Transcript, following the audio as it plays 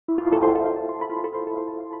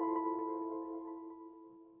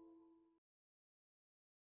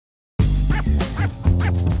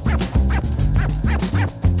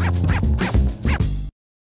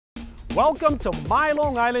Welcome to My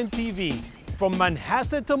Long Island TV. From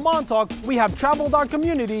Manhasset to Montauk, we have traveled our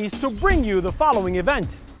communities to bring you the following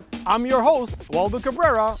events. I'm your host, Waldo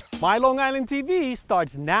Cabrera. My Long Island TV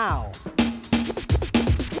starts now.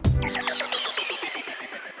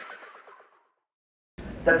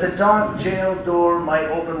 That the dark jail door might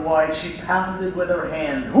open wide, she pounded with her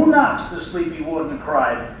hand. "Who knocks?" the sleepy warden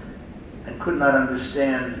cried, and could not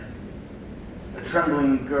understand. A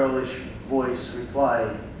trembling girlish voice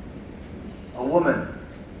replied, "A woman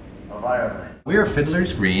of Ireland." We are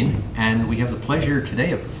Fiddler's Green, and we have the pleasure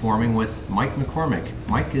today of performing with Mike McCormack.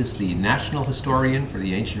 Mike is the National Historian for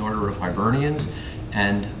the Ancient Order of Hibernians,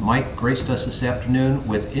 and Mike graced us this afternoon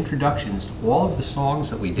with introductions to all of the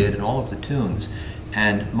songs that we did and all of the tunes.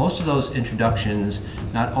 And most of those introductions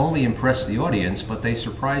not only impressed the audience, but they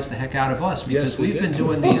surprised the heck out of us, because we've been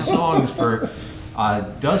doing these songs for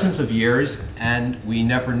dozens of years, and we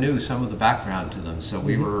never knew some of the background to them. So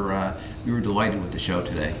we were delighted with the show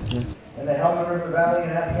today. In the Helmand River Valley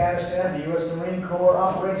in Afghanistan, the U.S. Marine Corps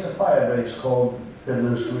operates a fire base called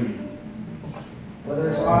Fiddler's Green. Whether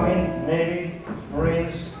it's Army, Navy,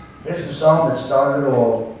 Marines, here's the song that started it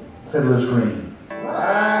all, Fiddler's Green.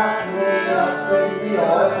 Wrap me up in the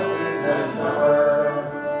oceans and summer,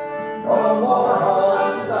 no more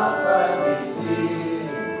on the outside we see.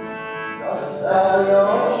 Just as the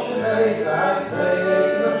ocean makes, I take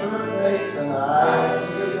the turn makes, and I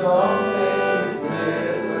sing a song named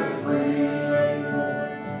Fiddler's Green.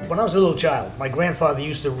 When I was a little child, my grandfather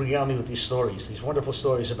used to regale me with these stories, these wonderful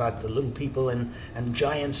stories about the little people and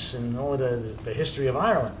giants and all the history of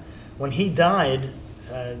Ireland. When he died,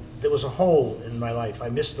 there was a hole in my life. I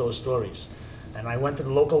missed those stories. And I went to the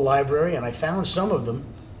local library and I found some of them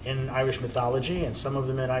in Irish mythology and some of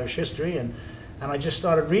them in Irish history, and I just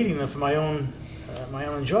started reading them for my own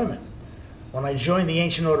enjoyment. When I joined the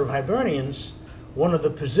Ancient Order of Hibernians, one of the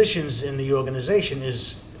positions in the organization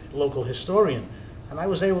is local historian, and I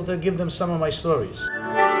was able to give them some of my stories.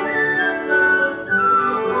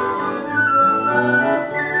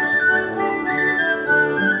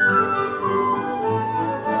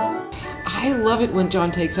 I love it when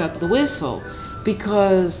John takes out the whistle,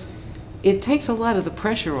 because it takes a lot of the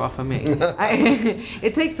pressure off of me.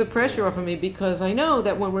 It takes the pressure off of me, because I know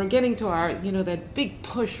that when we're getting to our, that big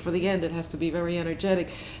push for the end, it has to be very energetic,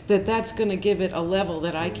 that's going to give it a level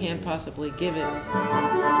that I can't possibly give it.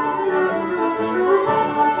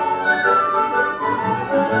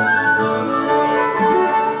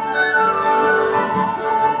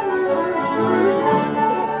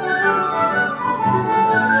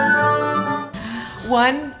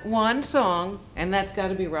 One song, and that's got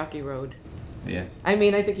to be Rocky Road. Yeah. I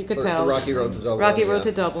mean, I think you could tell. The Rocky Road to Dublin. Rocky Road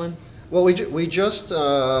to Dublin. Well, we just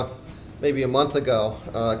maybe a month ago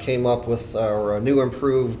came up with our new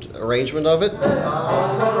improved arrangement of it.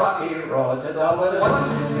 On the Rocky Road to Dublin, 1,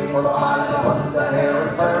 2, 3, 4, 5, up the hill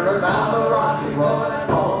and turn her down the Rocky Road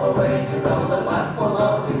and all the way to Dublin, that will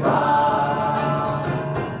only ride.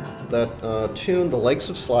 That tune, The Lakes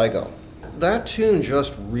of Sligo. That tune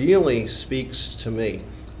just really speaks to me.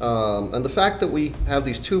 And the fact that we have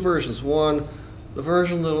these two versions, one, the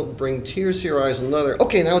version that'll bring tears to your eyes, and another,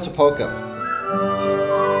 okay, now it's a polka.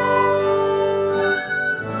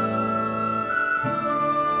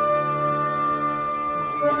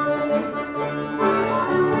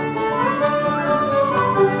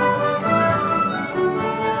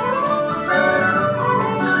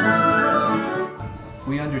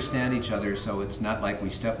 We understand each other, so it's not like we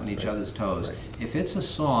step on each other's toes. Right. If it's a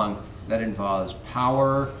song that involves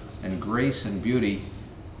power and grace and beauty,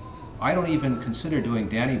 I don't even consider doing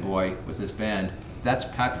Danny Boy with this band. That's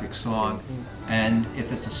Patrick's song. And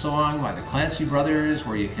if it's a song by the Clancy Brothers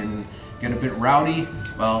where you can get a bit rowdy,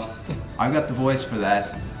 well, I've got the voice for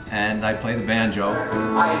that, and I play the banjo.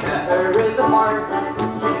 I met her in the park,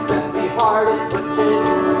 she set me hard and twitching.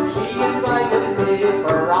 She invited me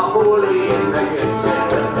for a holy in the kitchen.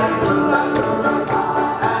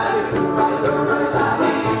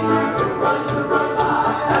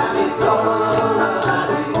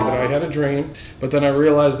 I had a dream, but then I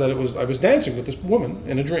realized that I was dancing with this woman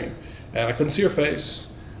in a dream, and I couldn't see her face.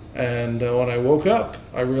 And when I woke up,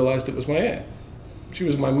 I realized it was my aunt. She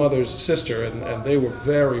was my mother's sister, and they were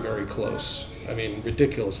very, very close. I mean,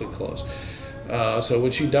 ridiculously close. So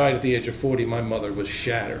when she died at the age of 40, my mother was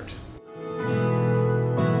shattered.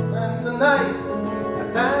 And tonight, I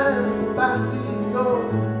dance with fancy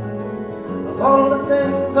ghosts. Of all the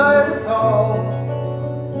things I recall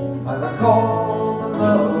the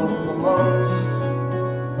love the most.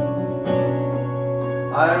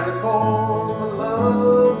 I recall the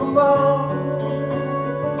love the most.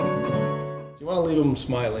 You want to leave room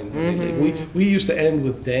smiling when you leave. We used to end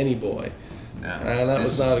with Danny Boy. And that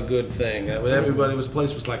was not a good thing. Everybody the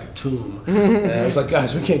place was like a tomb. And I was like,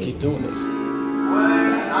 guys, we can't keep doing this. When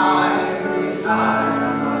Irish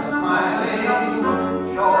eyes are smiling,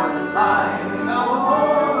 short is smiling, a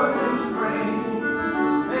morning spring.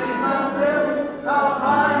 In the midst of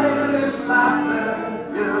Irish laughter,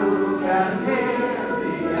 you can hear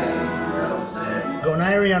the angels sing.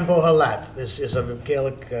 Gonairi an Bohalat. This is a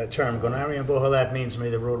Gaelic term. Gonairi an Bohalat means may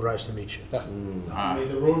the road rise to meet you. May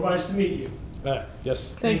the road rise to meet you.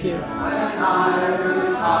 Yes. Thank you. When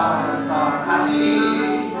Irish hearts are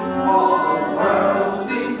happy, all the world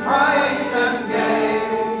seems bright.